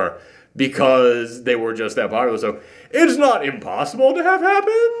before because they were just that popular. So it's not impossible to have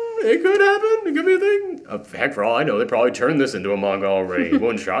happen. It could happen. It could be a thing. Heck, for all I know, they probably turned this into a manga already. It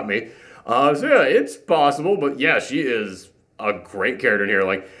wouldn't shock me. So yeah, it's possible. But yeah, she is a great character in here.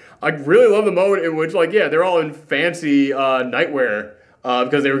 Like, I really love the moment in which, like, yeah, they're all in fancy nightwear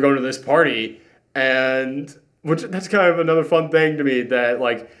because they were going to this party, and which that's kind of another fun thing to me that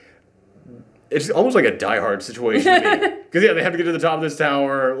like it's almost like a Die Hard situation to me because yeah, they have to get to the top of this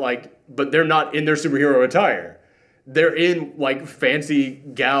tower, like, but they're not in their superhero attire. They're in like fancy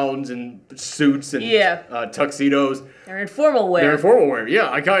gowns and suits and tuxedos. They're in formal wear. They're in formal wear. Yeah,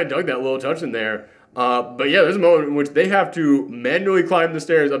 I kind of dug that little touch in there. But yeah, there's a moment in which they have to manually climb the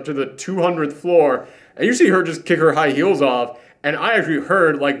stairs up to the 200th floor, and you see her just kick her high heels off, and I actually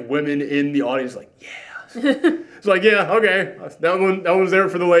heard like women in the audience like, yeah. It's like, yeah, okay, that one was there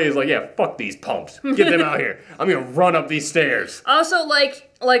for the ladies. Like, yeah, fuck these pumps, get them out here. I'm gonna run up these stairs. Also, like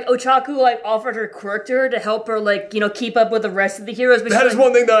Ochaku like offered her quirk to her to help her like keep up with the rest of the heroes. But that is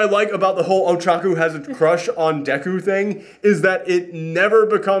one thing that I like about the whole Ochaku has a crush on Deku thing, is that it never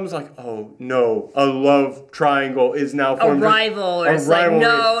becomes like, oh no, a love triangle is now formed. A rival. Or like,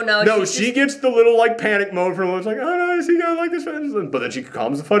 no. She gets the little like panic mode for a little. It's like, oh no, is he gonna like this? But then she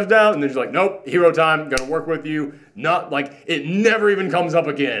calms the fudge down, and then she's like, nope, hero time, gonna work with you. Not like it never even comes up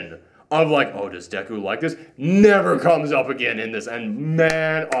again. Of like, oh, does Deku like this? Never comes up again in this, and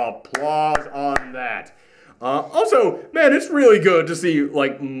man, applause on that. Also, man, it's really good to see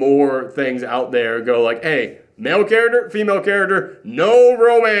like more things out there go like, hey, male character, female character, no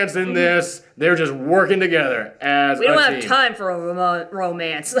romance in this. They're just working together as a team. We don't have time for a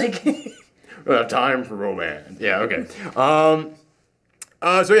romance. Like, we don't have time for romance. Yeah, okay. So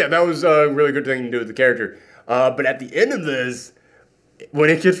yeah, that was a really good thing to do with the character. But at the end of this,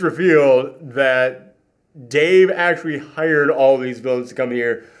 when it gets revealed that Dave actually hired all these villains to come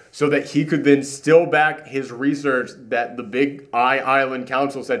here so that he could then still back his research that the Big Island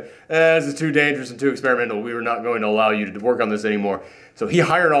Council said, this is too dangerous and too experimental. We were not going to allow you to work on this anymore. So he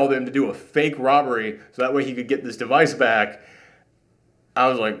hired all of them to do a fake robbery so that way he could get this device back. I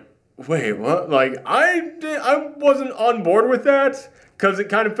was like, wait, what? Like, I wasn't on board with that because it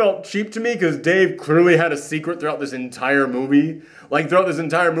kind of felt cheap to me because Dave clearly had a secret throughout this entire movie. Like, throughout this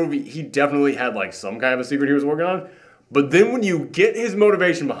entire movie, he definitely had, like, some kind of a secret he was working on. But then when you get his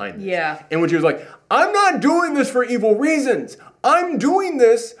motivation behind this, in which he was like, I'm not doing this for evil reasons. I'm doing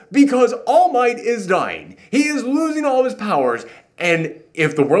this because All Might is dying. He is losing all of his powers. And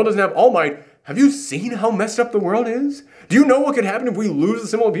if the world doesn't have All Might, have you seen how messed up the world is? Do you know what could happen if we lose the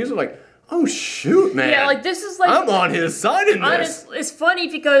symbol of abuse? Like, oh shoot, man. Yeah, like this is like I'm on his side in this. It's funny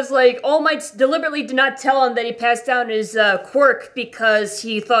because like All Might deliberately did not tell him that he passed down his quirk because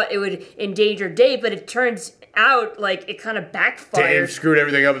he thought it would endanger Dave, but it turns out like it kind of backfired. Dave screwed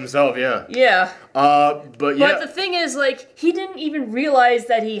everything up himself, yeah. Yeah. But yeah. But the thing is, like, he didn't even realize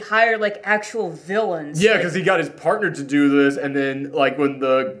that he hired like actual villains. Yeah, because he got his partner to do this, and then like when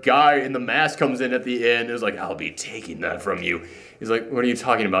the guy in the mask comes in at the end, it was like, I'll be taking that from you. He's like, what are you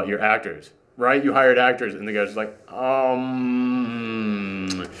talking about? You're actors, right? You hired actors. And the guy's just like,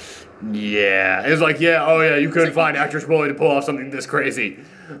 yeah. And it's like, yeah, oh yeah, you couldn't find actors willing to pull off something this crazy.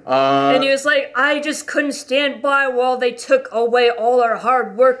 And he was like, I just couldn't stand by while they took away all our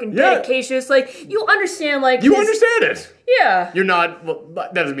hard work and dedication. It's like, you understand, like... You understand it. Yeah. You're not... Well,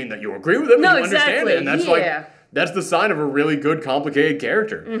 that doesn't mean that you agree with it, but you understand it. And that's like... That's the sign of a really good, complicated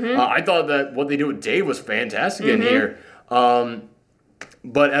character. I thought that what they did with Dave was fantastic in here.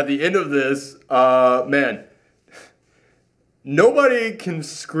 But at the end of this, man, nobody can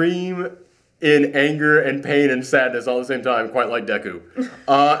scream in anger and pain and sadness all at the same time quite like Deku.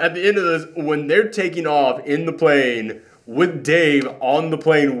 At the end of this, when they're taking off in the plane with Dave on the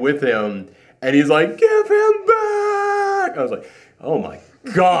plane with him, and he's like, give him back! I was like, oh my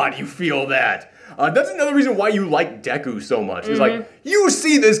god, you feel that. That's another reason why you like Deku so much. It's like, you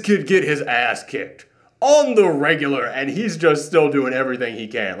see this kid get his ass kicked on the regular, and he's just still doing everything he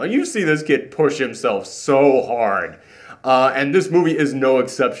can. Like, you see this kid push himself so hard. And this movie is no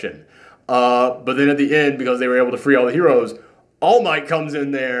exception. But then at the end, because they were able to free all the heroes, All Might comes in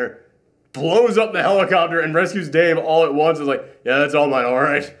there, blows up the helicopter, and rescues Dave all at once. It's like, yeah, that's All Might, all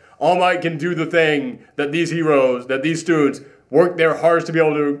right. All Might can do the thing that these heroes, that these students worked their hardest to be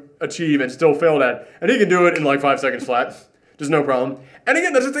able to achieve and still failed at. And he can do it in like 5 seconds flat. Just no problem. And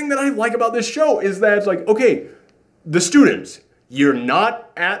again, that's the thing that I like about this show, is that it's like, okay, the students, you're not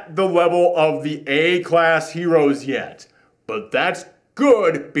at the level of the A-class heroes yet. But that's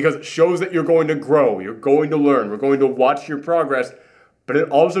good because it shows that you're going to grow. You're going to learn. We're going to watch your progress. But it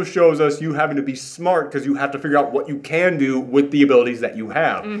also shows us you having to be smart because you have to figure out what you can do with the abilities that you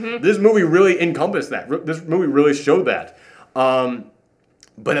have. This movie really encompassed that. This movie really showed that.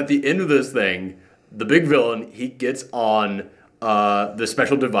 But at the end of this thing, the big villain, he gets on the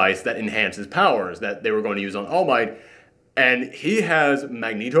special device that enhances powers that they were going to use on All Might. And he has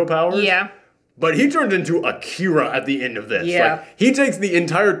Magneto powers. Yeah. But he turns into Akira at the end of this. Yeah. Like, he takes the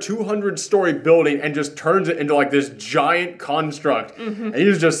entire 200-story building and just turns it into like this giant construct. And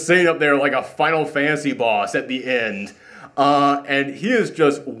he's just sitting up there like a Final Fantasy boss at the end. And he is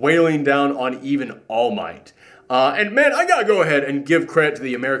just wailing down on even All Might. And man, I gotta go ahead and give credit to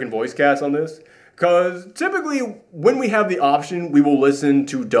the American voice cast on this. Because typically, when we have the option, we will listen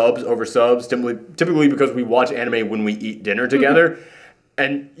to dubs over subs. Typically because we watch anime when we eat dinner together.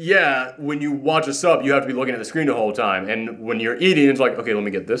 And yeah, when you watch a sub, you have to be looking at the screen the whole time. And when you're eating, it's like, okay, let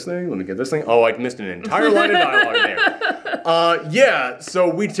me get this thing, let me get this thing. Oh, I missed an entire line of dialogue there. Yeah, so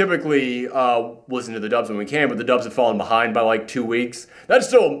we typically listen to the dubs when we can, but the dubs have fallen behind by like 2 weeks. That's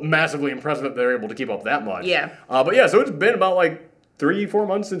still massively impressive that they're able to keep up that much. Yeah. But yeah, so it's been about like 3-4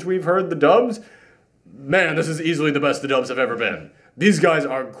 months since we've heard the dubs. Man, this is easily the best the dubs have ever been. These guys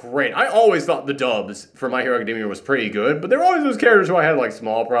are great. I always thought the dubs for My Hero Academia was pretty good, but there were always those characters who I had like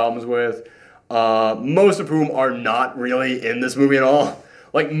small problems with, most of whom are not really in this movie at all.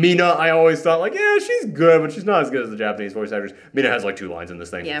 Like Mina, I always thought like, yeah, she's good, but she's not as good as the Japanese voice actors. Mina has like 2 lines in this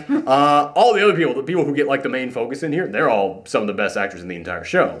thing. Yeah. All the other people, the people who get like the main focus in here, they're all some of the best actors in the entire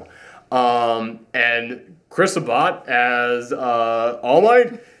show. And Chris Sabat as All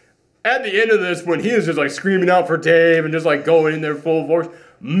Might, at the end of this, when he is just like screaming out for Dave and just like going in there full force,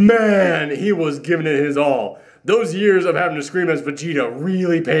 man, he was giving it his all. Those years of having to scream as Vegeta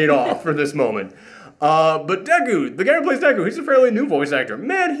really paid off for this moment. But Deku, the guy who plays Deku, he's a fairly new voice actor.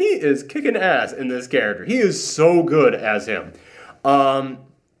 Man, he is kicking ass in this character. He is so good as him.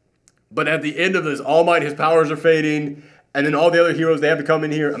 But at the end of this, All Might, his powers are fading, and then all the other heroes, they have to come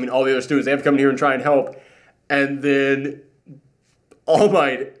in here. I mean, all the other students, they have to come in here and try and help. And then All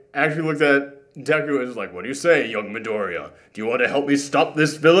Might actually looks at Deku and is like, what do you say, young Midoriya? Do you want to help me stop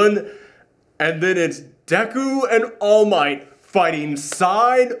this villain? And then it's Deku and All Might fighting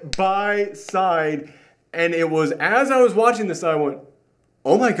side by side. And it was, as I was watching this, I went,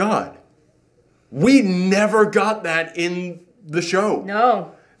 oh my god. We never got that in the show.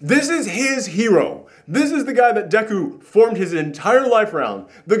 No. This is his hero. This is the guy that Deku formed his entire life around.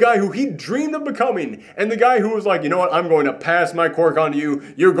 The guy who he dreamed of becoming. And the guy who was like, you know what, I'm going to pass my quirk on to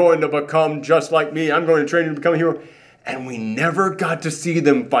you. You're going to become just like me. I'm going to train you to become a hero. And we never got to see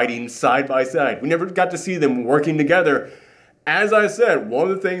them fighting side by side. We never got to see them working together. as I said, one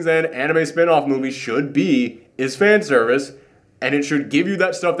of the things that an anime spin-off movie should be is fan service, and it should give you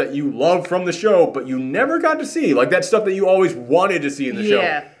that stuff that you love from the show, but you never got to see, like that stuff that you always wanted to see in the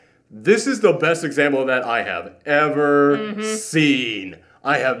show. This is the best example of that I have ever seen.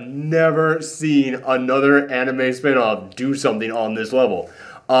 I have never seen another anime spin-off do something on this level.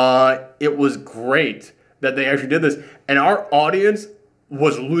 It was great that they actually did this, and our audience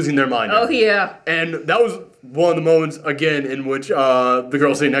was losing their mind. Oh, yeah. And that was one of the moments, again, in which the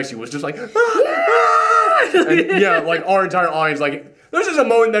girl sitting next to you was just like, and yeah, like our entire audience, like, there's just a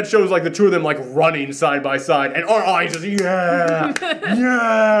moment that shows like the two of them like running side by side, and our audience is like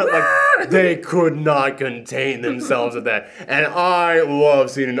they could not contain themselves at that. And I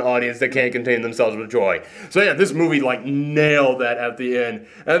love seeing an audience that can't contain themselves with joy. So yeah, this movie like nailed that at the end.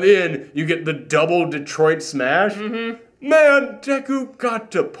 At the end, you get the double Detroit smash. Man, Deku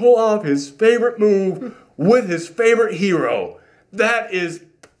got to pull off his favorite move with his favorite hero.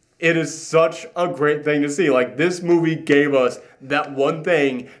 It is such a great thing to see. Like, this movie gave us that one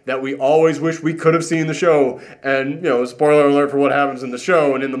thing that we always wish we could have seen in the show. And, you know, spoiler alert for what happens in the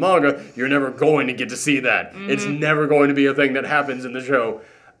show and in the manga, you're never going to get to see that. It's never going to be a thing that happens in the show.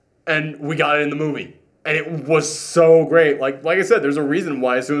 And we got it in the movie. And it was so great. Like I said, there's a reason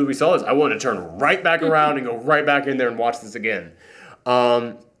why as soon as we saw this, I wanted to turn right back around and go right back in there and watch this again.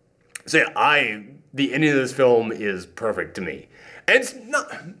 So yeah, the ending of this film is perfect to me. And it's not...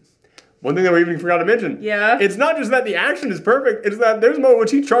 One thing that we even forgot to mention. Yeah. It's not just that the action is perfect. It's that there's a moment which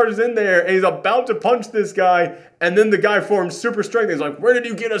he charges in there and he's about to punch this guy, and then the guy forms super strength. He's like, "Where did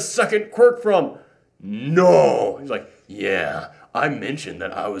you get a second quirk from?" No. He's like, "Yeah, I mentioned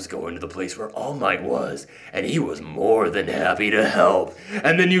that I was going to the place where All Might was, and he was more than happy to help."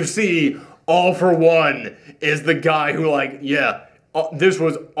 And then you see All For One is the guy who this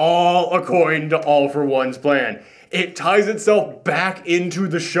was all according to All For One's plan. It ties itself back into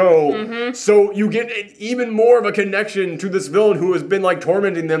the show, so you get even more of a connection to this villain who has been like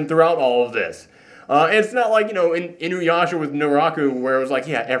tormenting them throughout all of this. And it's not like, you know, in Inuyasha with Naraku, where it was like,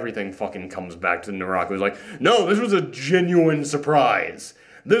 yeah, everything fucking comes back to Naraku. It was like, no, this was a genuine surprise.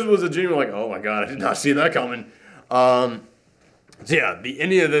 This was a genuine, like, oh my god, I did not see that coming. So yeah, the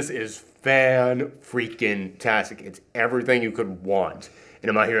ending of this is fan-freaking-tastic. It's everything you could want in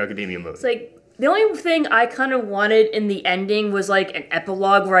a My Hero Academia movie. It's like, the only thing I kind of wanted in the ending was like an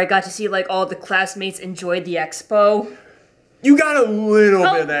epilogue where I got to see like all the classmates enjoy the expo. You got a little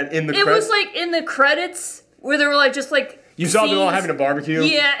bit of that in the credits. It was like in the credits where they were like just like you saw them all having a barbecue.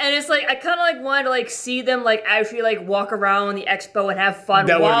 Yeah, and it's like I kind of like wanted to like see them like actually like walk around the expo and have fun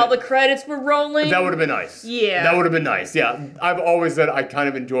while the credits were rolling. That would have been nice. Yeah, that would have been nice. Yeah, I've always said I kind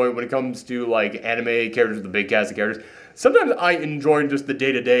of enjoy when it comes to like anime characters with the big cast of characters. Sometimes I enjoy just the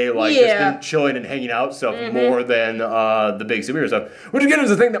day-to-day, like, just them chilling and hanging out stuff more than the big superhero stuff. Which, again, is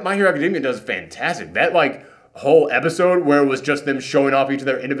the thing that My Hero Academia does fantastic. That, like, whole episode where it was just them showing off each of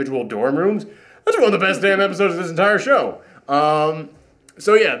their individual dorm rooms, that's one of the best damn episodes of this entire show.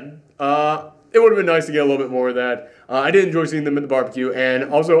 So, yeah, it would have been nice to get a little bit more of that. I did enjoy seeing them at the barbecue,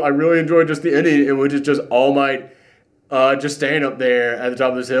 and also I really enjoyed just the ending in which it's just All Might just staying up there at the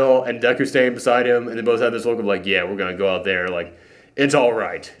top of this hill, and Deku staying beside him, and they both have this look of like, yeah, we're gonna go out there, like, it's all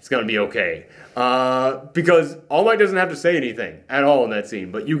right, it's gonna be okay. Because All Might doesn't have to say anything at all in that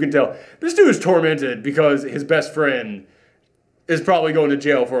scene, but you can tell this dude is tormented because his best friend is probably going to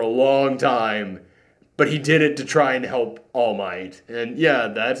jail for a long time, but he did it to try and help All Might. And yeah,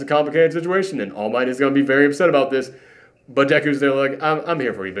 that's a complicated situation, and All Might is gonna be very upset about this. But Deku's there like, I'm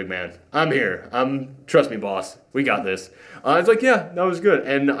here for you, big man. I'm here. Trust me, boss. We got this. It's like, yeah, that was good.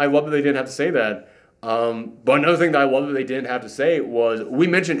 And I love that they didn't have to say that. But another thing that I love that they didn't have to say was, we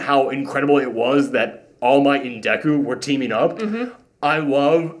mentioned how incredible it was that All Might and Deku were teaming up. I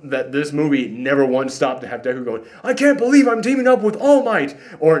love that this movie never once stopped to have Deku going, I can't believe I'm teaming up with All Might.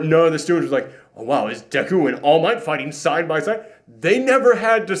 Or none of the students was like, oh wow, is Deku and All Might fighting side by side? They never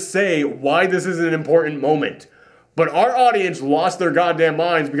had to say why this is an important moment. But our audience lost their goddamn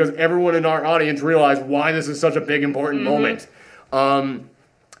minds because everyone in our audience realized why this is such a big, important moment. But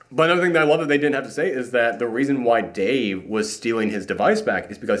another thing that I love that they didn't have to say is that the reason why Dave was stealing his device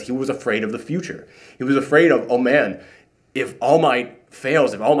back is because he was afraid of the future. He was afraid of, oh man, if All Might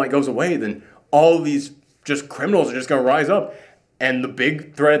fails, if All Might goes away, then all these just criminals are just going to rise up. And the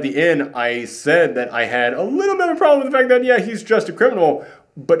big threat at the end, I said that I had a little bit of a problem with the fact that, yeah, he's just a criminal.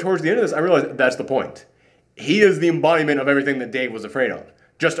 But towards the end of this, I realized that's the point. He is the embodiment of everything that Dave was afraid of.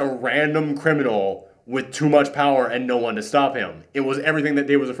 Just a random criminal with too much power and no one to stop him. It was everything that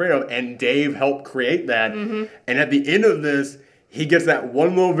Dave was afraid of, and Dave helped create that. And at the end of this, he gets that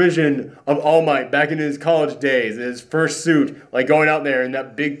one little vision of All Might back in his college days, in his first suit, like going out there in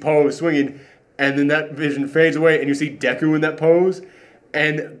that big pose, swinging, and then that vision fades away, and you see Deku in that pose,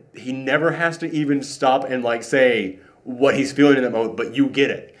 and he never has to even stop and like say what he's feeling in that moment, but you get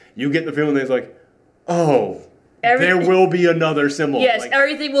it. You get the feeling that it's like, oh, there will be another symbol. Yes, like,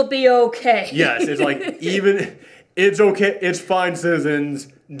 everything will be okay. Yes, it's like, even, it's okay, it's fine, citizens,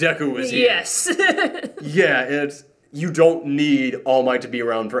 Deku is here. Yes. Yeah, it's, you don't need All Might to be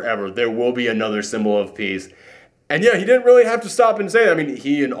around forever. There will be another symbol of peace. And yeah, he didn't really have to stop and say that. I mean,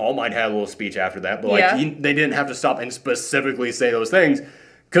 he and All Might had a little speech after that, but like they didn't have to stop and specifically say those things.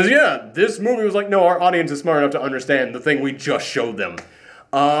 Because yeah, this movie was like, no, our audience is smart enough to understand the thing we just showed them.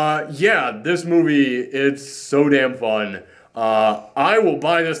 Yeah, this movie, it's so damn fun. I will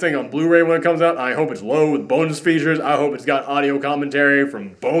buy this thing on Blu-ray when it comes out. I hope it's low with bonus features. I hope it's got audio commentary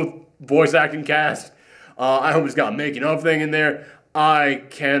from both voice acting cast. I hope it's got a making of thing in there. I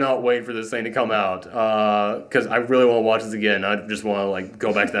cannot wait for this thing to come out because I really want to watch this again. I just want to like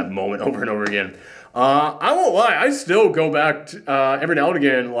go back to that moment over and over again. I won't lie, I still go back to, every now and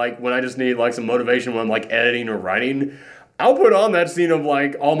again, like when I just need like some motivation when I'm like editing or writing. I'll put on that scene of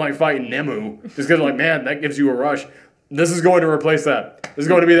like All Might fighting Nemu just because like, man, that gives you a rush. This is going to replace that. This is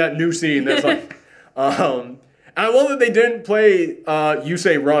going to be that new scene that's like, and I love that they didn't play You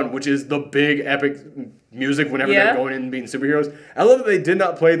Say Run, which is the big epic music whenever they're going in and being superheroes. I love that they did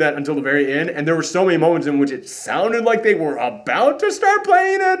not play that until the very end, and there were so many moments in which it sounded like they were about to start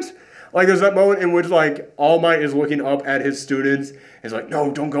playing it. Like there's that moment in which like All Might is looking up at his students. He's like,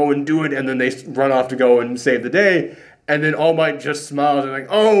 no, don't go and do it. And then they run off to go and save the day. And then All Might just smiles and like,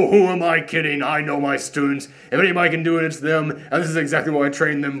 oh, who am I kidding? I know my students. If anybody can do it, it's them. And this is exactly what I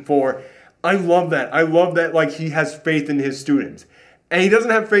trained them for. I love that. I love that like he has faith in his students. And he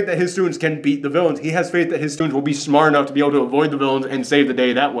doesn't have faith that his students can beat the villains. He has faith that his students will be smart enough to be able to avoid the villains and save the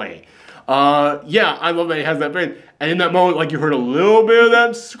day that way. Yeah, I love that he has that faith. And in that moment, like you heard a little bit of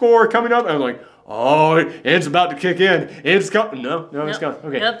that score coming up, and I was like, oh, it's about to kick in. It's coming. No, it's coming.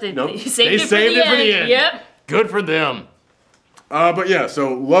 Okay. Nope, they saved saved it for the end. Yep. Good for them. But yeah,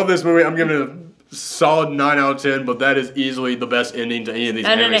 so love this movie. I'm giving it a solid 9 out of 10, but that is easily the best ending to any of these.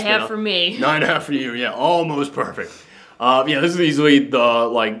 9.5 for me. 9.5 for you. Yeah, almost perfect. Yeah, this is easily the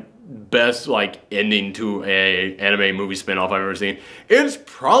like best like ending to a anime movie spinoff I've ever seen. It's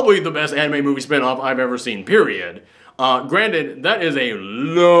probably the best anime movie spinoff I've ever seen, period. Granted, that is a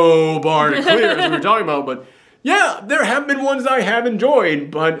low bar to clear as we were talking about, but yeah, there have been ones I have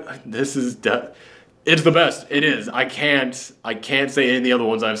enjoyed, but this is it's the best. It is. I can't say any of the other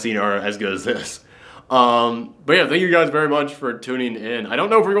ones I've seen are as good as this. But yeah, thank you guys very much for tuning in. I don't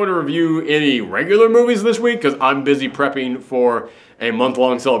know if we're going to review any regular movies this week because I'm busy prepping for a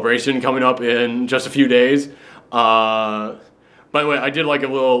month-long celebration coming up in just a few days. By the way, I did like a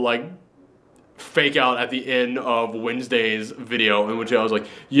little like fake out at the end of Wednesday's video in which I was like,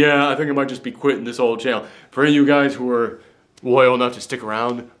 yeah, I think I might just be quitting this old channel. For any of you guys who are loyal enough to stick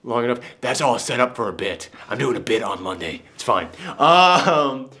around long enough, that's all set up for a bit. I'm doing a bit on Monday. It's fine.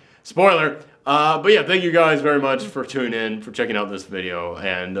 Spoiler. But yeah, thank you guys very much for tuning in, for checking out this video,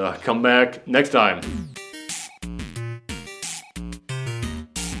 and come back next time.